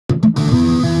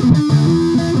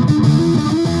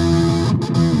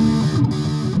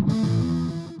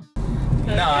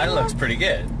pretty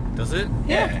good. Does it?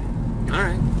 Yeah.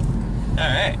 Alright.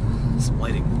 Alright. Some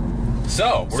lighting.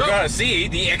 So, we're gonna see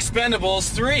the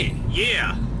Expendables 3.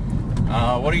 Yeah.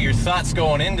 What are your thoughts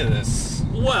going into this?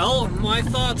 Well, my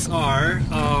thoughts are,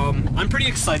 I'm pretty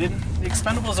excited. The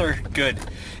Expendables are good.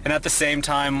 And at the same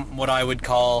time, what I would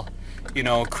call, you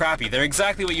know, crappy. They're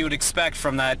exactly what you would expect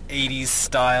from that 80s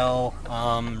style,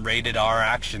 rated R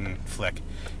action flick.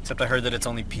 Except I heard that it's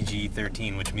only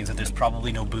PG-13, which means that there's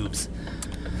probably no boobs.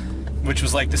 Which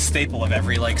was like the staple of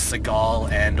every, like,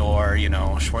 Seagal and or, you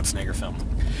know, Schwarzenegger film.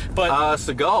 But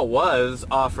Seagal was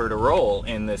offered a role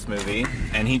in this movie,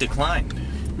 and he declined.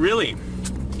 Really?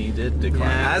 He did decline.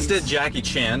 Yeah, As did Jackie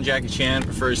Chan. Jackie Chan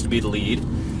prefers to be the lead.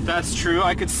 That's true,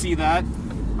 I could see that.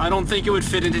 I don't think it would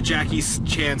fit into Jackie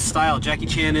Chan's style. Jackie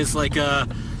Chan is like a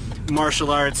martial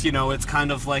arts, you know, it's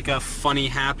kind of like a funny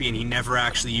happy, and he never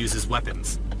actually uses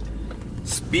weapons.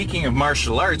 Speaking of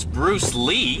martial arts, Bruce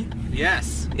Lee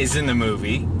is in the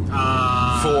movie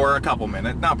for a couple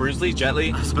minutes. Not Bruce Lee, Jet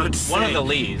Li. I was about to say, one of the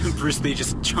Lees. Bruce Lee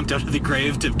just jumped out of the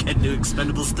grave to get into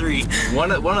Expendables 3.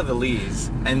 One of the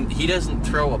Lees, and he doesn't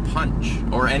throw a punch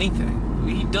or anything.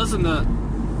 He doesn't.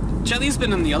 Jet Li's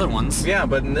been in the other ones. Yeah,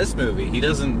 but in this movie, he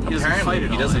doesn't. He doesn't fight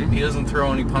at all, He doesn't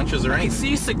throw any punches or anything.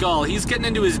 I can see Seagal. He's getting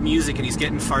into his music, and he's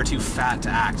getting far too fat to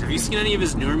act. Have you seen any of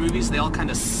his newer movies? They all kind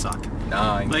of suck. No,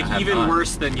 I have even not.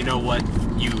 worse than, you know, what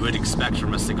you would expect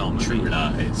from a Seagal movie. True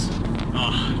Lies.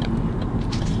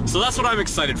 Ugh. So that's what I'm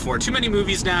excited for. Too many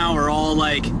movies now are all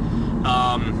like, you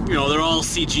know, they're all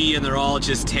CG and they're all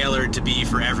just tailored to be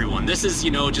for everyone. This is,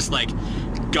 you know, just like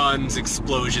guns,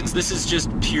 explosions. This is just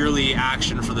purely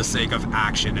action for the sake of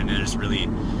action, and it is really,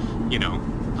 you know,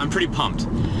 I'm pretty pumped.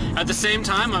 At the same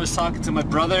time, I was talking to my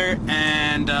brother,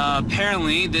 and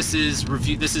apparently this is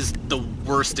the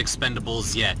worst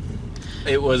Expendables yet.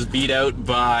 It was beat out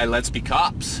by Let's Be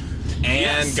Cops.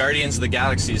 And Guardians of the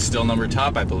Galaxy is still number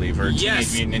top, I believe, or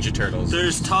Teenage Mutant Ninja Turtles.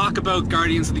 There's talk about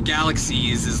Guardians of the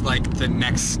Galaxy is like the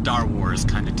next Star Wars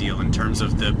kind of deal in terms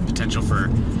of the potential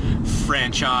for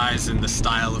franchise and the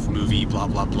style of movie, blah,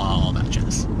 blah, blah, all that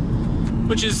jazz.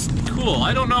 Which is cool.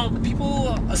 I don't know,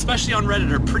 people, especially on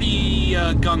Reddit, are pretty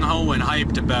gung-ho and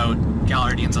hyped about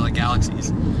Guardians of the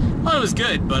Galaxies. Well, it was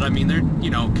good, but I mean, they're,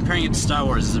 you know, comparing it to Star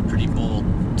Wars is a pretty bold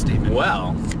statement.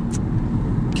 Well,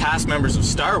 cast members of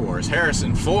Star Wars,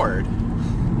 Harrison Ford,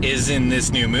 is in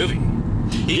this new movie.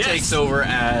 He takes over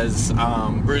as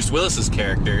Bruce Willis's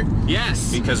character.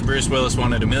 Yes. Because Bruce Willis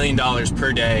wanted $1 million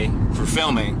per day for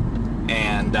filming,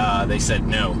 and they said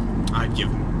no. I'd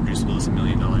give Bruce Willis $1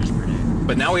 million per day.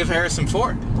 But now we have Harrison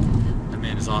Ford. That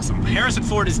man is awesome. Harrison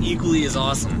Ford is equally as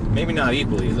awesome. Maybe not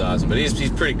equally as awesome, but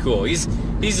he's pretty cool. He's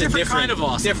a different kind of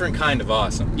awesome. Different kind of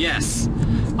awesome. Yes.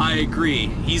 I agree.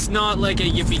 He's not like a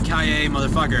yippee-ki-yay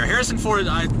motherfucker. Harrison Ford,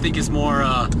 I think, is more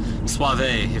suave,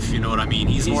 if you know what I mean.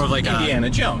 He's more of like Indiana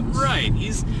Jones. Right.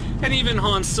 And even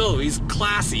Han Solo, he's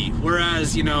classy.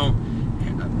 Whereas, you know,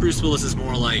 Bruce Willis is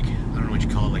more like, I don't know what you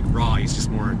call it, like raw. He's just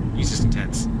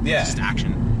intense. Yeah. He's just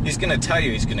action. He's gonna tell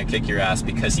you he's gonna kick your ass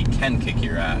because he can kick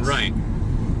your ass. Right.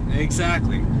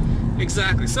 Exactly.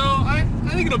 Exactly. So I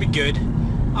think it'll be good.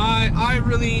 I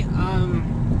really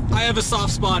I have a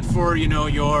soft spot for, you know,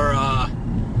 your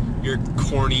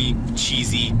corny,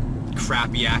 cheesy,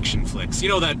 crappy action flicks. You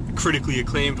know, that critically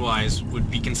acclaimed wise would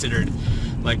be considered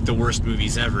like the worst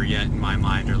movies ever, yet in my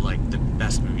mind are like the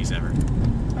best movies ever.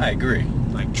 I agree.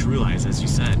 Like True Lies, as you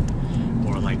said,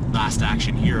 or like Last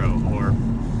Action Hero, or,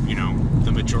 you know,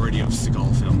 the majority of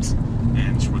Seagal films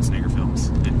and Schwarzenegger films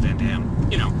and Van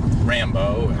Damme. You know,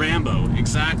 Rambo,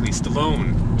 exactly.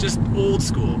 Stallone, just old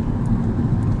school.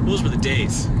 Those were the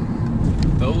days.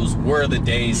 Those were the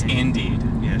days indeed.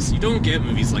 Yes, you don't get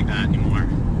movies like that anymore.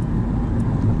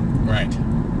 Right.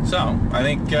 So, I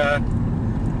think, yeah,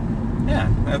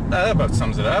 that about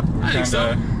sums it up. I think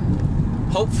so.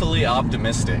 Hopefully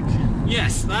optimistic.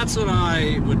 Yes, that's what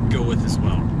I would go with as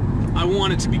well. I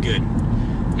want it to be good.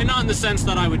 And not in the sense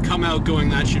that I would come out going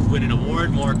that should win an award,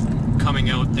 more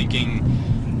coming out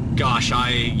thinking, gosh,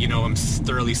 you know, I'm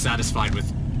thoroughly satisfied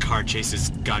with car chases,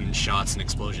 gunshots, and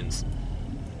explosions.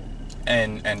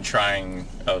 And trying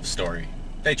of story.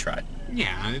 They tried.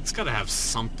 Yeah, it's gotta have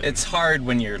something. It's hard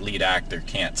when your lead actor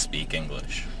can't speak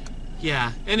English.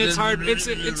 Yeah, and it's hard. It's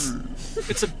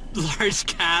a large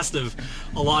cast of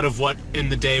a lot of what in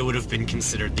the day would have been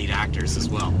considered lead actors as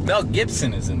well. Mel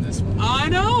Gibson is in this one. I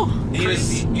know.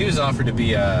 He was offered to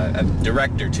be a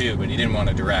director too, but he didn't want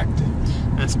to direct.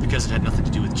 That's because it had nothing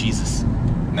to do with Jesus.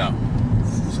 No.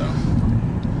 So.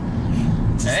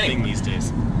 It's a thing these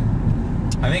days.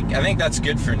 I think that's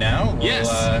good for now. Yes.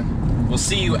 We'll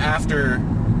see you after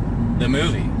the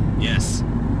movie. Yes.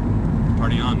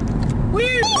 Party on.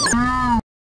 Weird.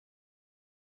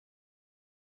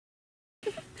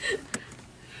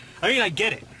 I mean, I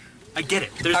get it. I get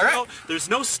it. There's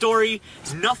no story.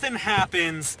 Nothing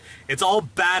happens. It's all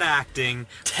bad acting.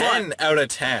 10 out of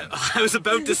 10. I was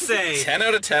about to say. 10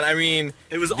 out of 10. I mean,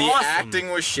 it was the awesome.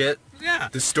 acting was shit. Yeah.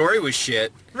 The story was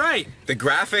shit. Right. The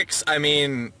graphics, I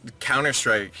mean,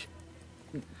 Counter-Strike.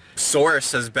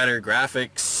 Source has better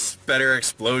graphics, better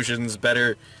explosions,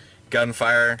 better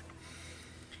gunfire.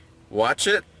 Watch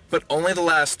it, but only the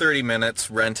last 30 minutes.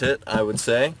 Rent it, I would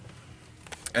say.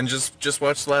 And just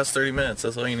watch the last 30 minutes.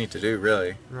 That's all you need to do,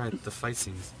 really. Right, the fight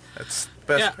scenes. That's the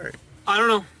best part. I don't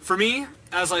know. For me,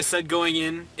 as I said going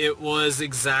in, it was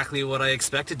exactly what I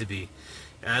expected to be.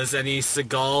 As any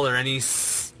Seagal or any,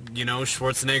 you know,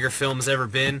 Schwarzenegger film has ever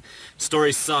been.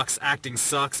 Story sucks, acting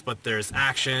sucks, but there's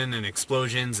action and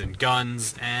explosions and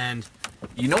guns and...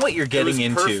 You know what you're getting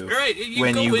into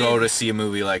when you go to see a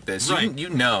movie like this. Right. You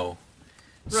know.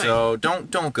 Right. So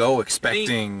don't go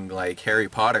expecting like Harry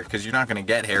Potter, because you're not going to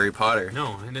get Harry Potter.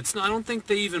 No, and it's not, I don't think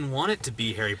they even want it to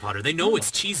be Harry Potter. They know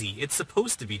it's cheesy. It's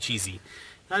supposed to be cheesy.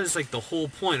 That is like the whole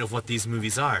point of what these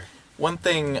movies are. One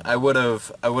thing I would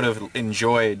have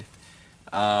enjoyed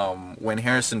when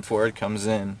Harrison Ford comes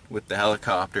in with the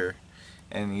helicopter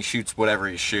and he shoots whatever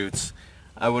he shoots,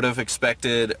 I would have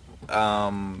expected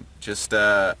all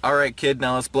right, kid,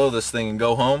 now let's blow this thing and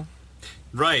go home.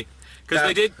 Right.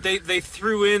 Because they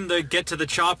threw in the get to the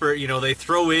chopper, you know, they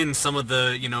throw in some of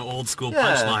the, you know, old school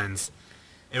punchlines.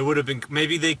 It would have been,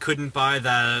 maybe they couldn't buy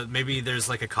that, maybe there's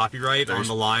like a copyright on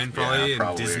the line probably,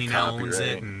 and Disney now owns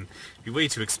it, and it'd be way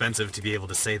too expensive to be able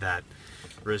to say that.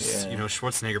 Whereas, you know,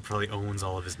 Schwarzenegger probably owns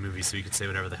all of his movies, so he could say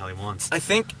whatever the hell he wants. I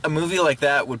think a movie like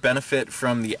that would benefit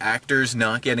from the actors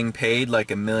not getting paid like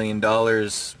 $1 million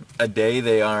a day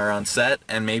they are on set,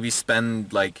 and maybe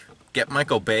spend like... Get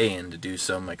Michael Bay in to do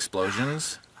some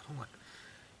explosions.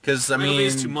 Because, I mean...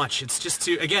 It's too much. It's just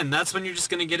too... Again, that's when you're just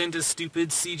going to get into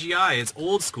stupid CGI. It's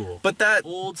old school. But that...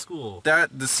 Old school. The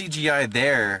CGI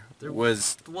there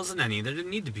was... There wasn't any. There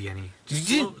didn't need to be any.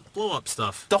 Just blow up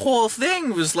stuff. The whole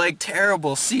thing was like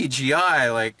terrible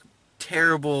CGI. Like,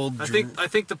 terrible... I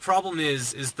think the problem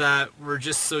is that we're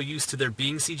just so used to there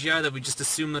being CGI that we just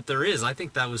assume that there is. I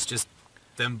think that was just...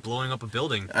 them blowing up a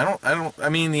building. I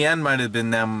mean, the end might have been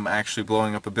them actually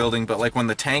blowing up a building, but like when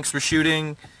the tanks were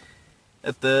shooting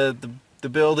at the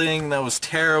building, that was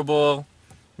terrible.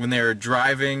 When they were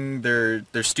driving their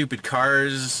stupid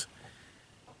cars,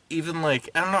 even like,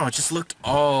 I don't know, it just looked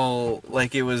all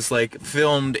like it was like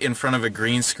filmed in front of a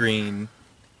green screen.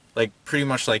 Like pretty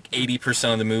much like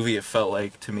 80% of the movie, it felt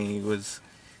like to me was...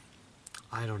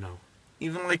 I don't know.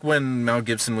 Even like when Mel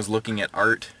Gibson was looking at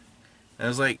art, I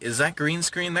was like, is that green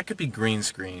screen? That could be green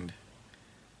screened.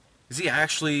 Is he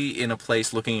actually in a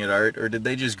place looking at art, or did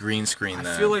they just green screen that?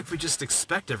 I feel like we just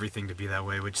expect everything to be that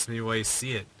way, which is the way you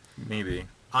see it. Maybe.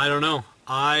 I don't know.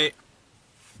 I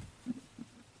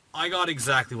got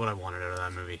exactly what I wanted out of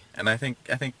that movie. And I think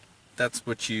that's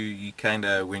what you kind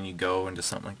of, when you go into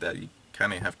something like that, you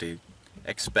kind of have to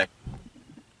expect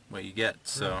what you get.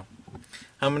 So,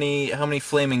 how many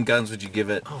flaming guns would you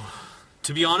give it? Oh,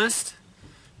 to be honest,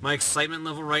 my excitement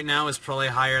level right now is probably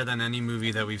higher than any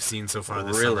movie that we've seen so far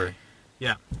this summer.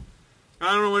 Yeah.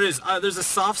 I don't know what it is. There's a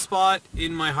soft spot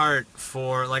in my heart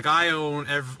for, like, I own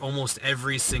almost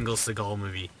every single Seagal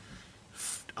movie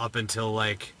up until,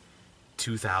 like,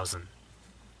 2000.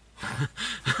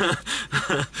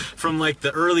 From, like,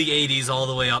 the early 80s all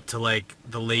the way up to, like,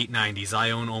 the late 90s. I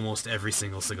own almost every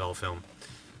single Seagal film.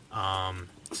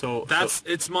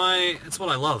 It's what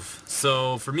I love.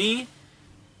 So, for me...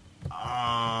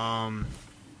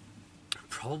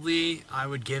 probably I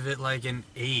would give it like an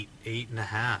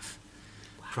 8.5.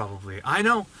 Probably. I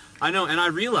know, and I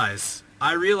realize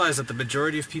that the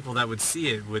majority of people that would see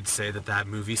it would say that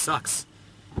movie sucks.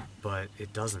 But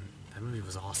it doesn't. That movie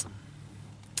was awesome.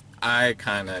 I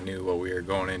kind of knew what we were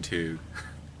going into,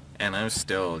 and I'm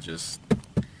still just...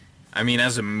 I mean,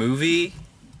 as a movie,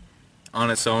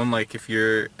 on its own, like, if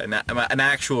you're an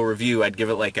actual review, I'd give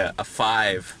it like a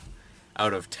 5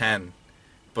 out of 10.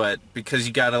 But because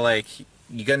you gotta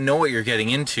know what you're getting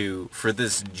into for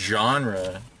this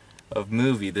genre of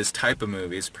movie, this type of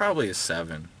movie, it's probably a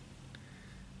 7.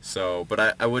 So,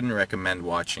 but I wouldn't recommend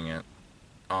watching it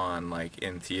on, like,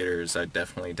 in theaters. I'd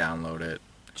definitely download it.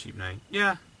 Cheap night.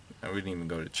 Yeah. I wouldn't even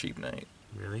go to cheap night.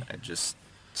 Really? I'd just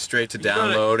straight to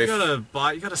download.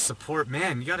 You gotta support,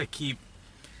 man. You gotta keep...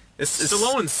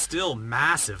 Stallone's still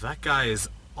massive. That guy is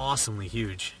awesomely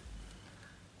huge.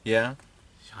 Yeah?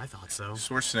 I thought so.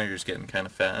 Schwarzenegger's getting kind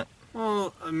of fat.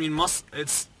 Well, I mean,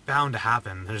 it's bound to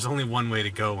happen. There's only one way to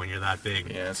go when you're that big.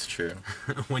 Yeah, that's true.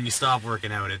 When you stop working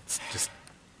out, it's just,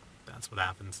 that's what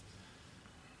happens.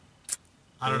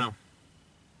 I don't know.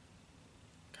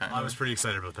 Kinda. I was pretty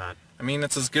excited about that. I mean,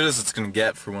 it's as good as it's gonna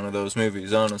get for one of those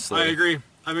movies, honestly. I agree.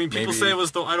 I mean, people Maybe- say it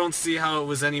was, though I don't see how it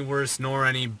was any worse nor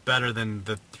any better than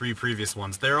the 3 previous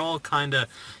ones. They're all kind of,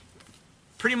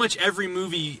 pretty much every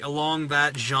movie along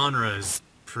that genre is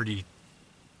pretty,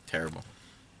 Terrible.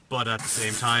 but at the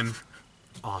same time,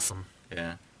 awesome.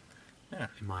 Yeah. Yeah.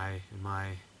 In my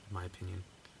opinion.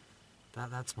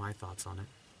 That's my thoughts on it.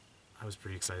 I was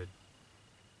pretty excited.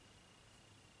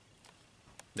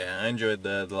 Yeah, I enjoyed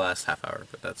the last half hour,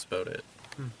 but that's about it.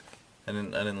 I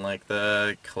didn't like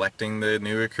the collecting the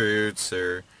new recruits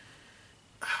or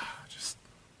just.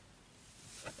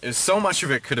 There's so much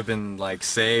of it could have been like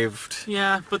saved.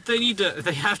 Yeah, but they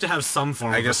have to have some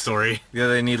form of a story. Yeah,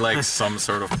 they need like some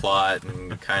sort of plot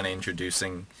and kind of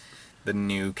introducing the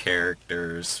new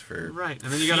characters for Right,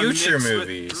 and then you gotta future mix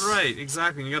movies. Right,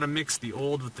 exactly. You gotta mix the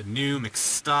old with the new, mix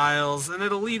styles, and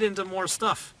it'll lead into more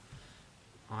stuff.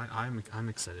 I'm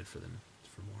excited for them,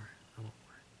 for more. I want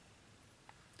more.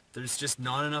 There's just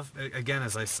not enough. Again,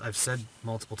 as I've said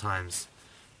multiple times,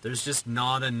 there's just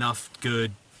not enough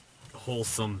good,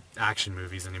 wholesome action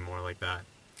movies anymore like that.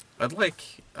 I'd like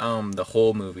the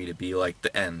whole movie to be like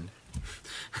the end.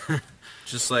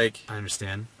 Just like I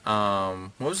understand.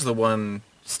 what was the one?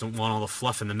 Just don't want all the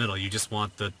fluff in the middle. You just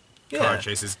want the Yeah. car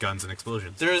chases, guns, and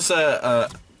explosions. There's a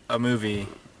movie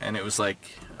and it was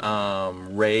like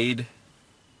Raid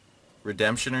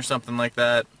Redemption or something like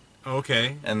that,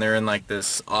 Okay. and they're in like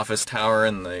this office tower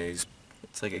and it's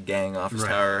like a gang office Right.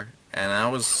 tower, and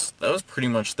that was pretty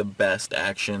much the best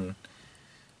action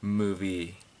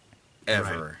movie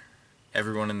ever. Right.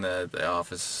 Everyone in the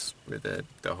office with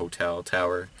the hotel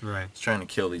tower Right. is trying to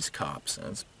kill these cops, and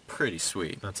it's pretty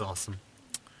sweet. That's awesome.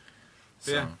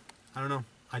 So, Yeah. I don't know.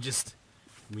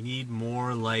 We need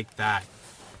more like that.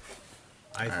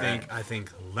 I think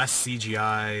less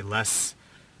CGI, less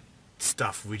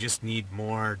stuff. We just need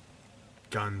more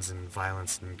guns and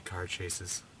violence and car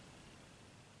chases.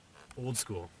 Old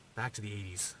school. Back to the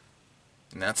 80s.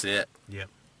 and that's it. Yep.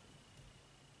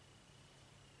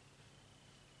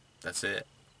 That's it.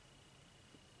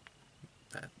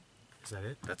 Is that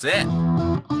it? That's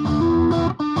it.